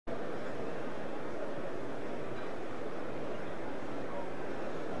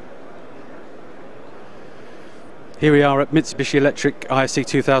Here we are at Mitsubishi Electric ISE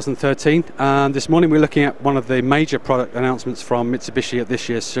 2013, and this morning we're looking at one of the major product announcements from Mitsubishi at this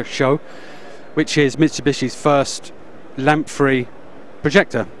year's show, which is Mitsubishi's first lamp-free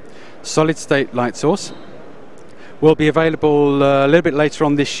projector, solid-state light source. Will be available a little bit later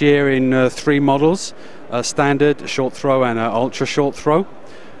on this year in three models, standard, short throw and ultra short throw.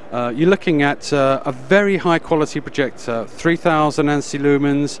 You're looking at a very high quality projector, 000-ANSI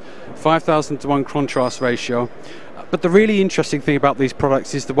lumens, 5000:1 contrast ratio. But the really interesting thing about these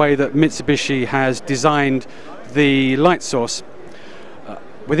products is the way that Mitsubishi has designed the light source.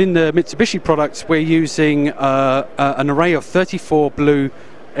 Within the Mitsubishi products, we're using an array of 34 blue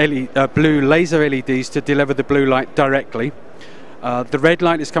laser LEDs to deliver the blue light directly. The red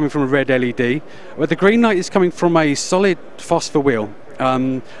light is coming from a red LED, but the green light is coming from a solid phosphor wheel.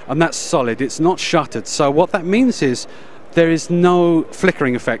 And that's solid, it's not shuttered. So what that means is there is no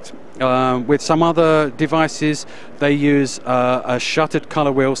flickering effect. With some other devices, they use a shuttered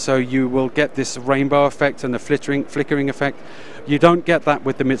color wheel, so you will get this rainbow effect and the flickering effect. You don't get that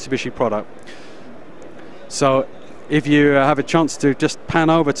with the Mitsubishi product. So if you have a chance to just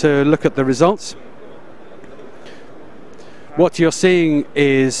pan over to look at the results, what you're seeing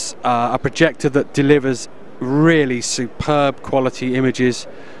is a projector that delivers really superb quality images,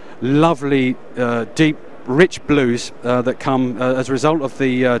 lovely deep rich blues that come as a result of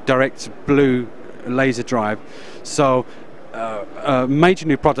the direct blue laser drive. So a major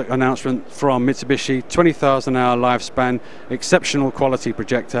new product announcement from Mitsubishi, 20,000 hour lifespan, exceptional quality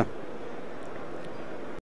projector.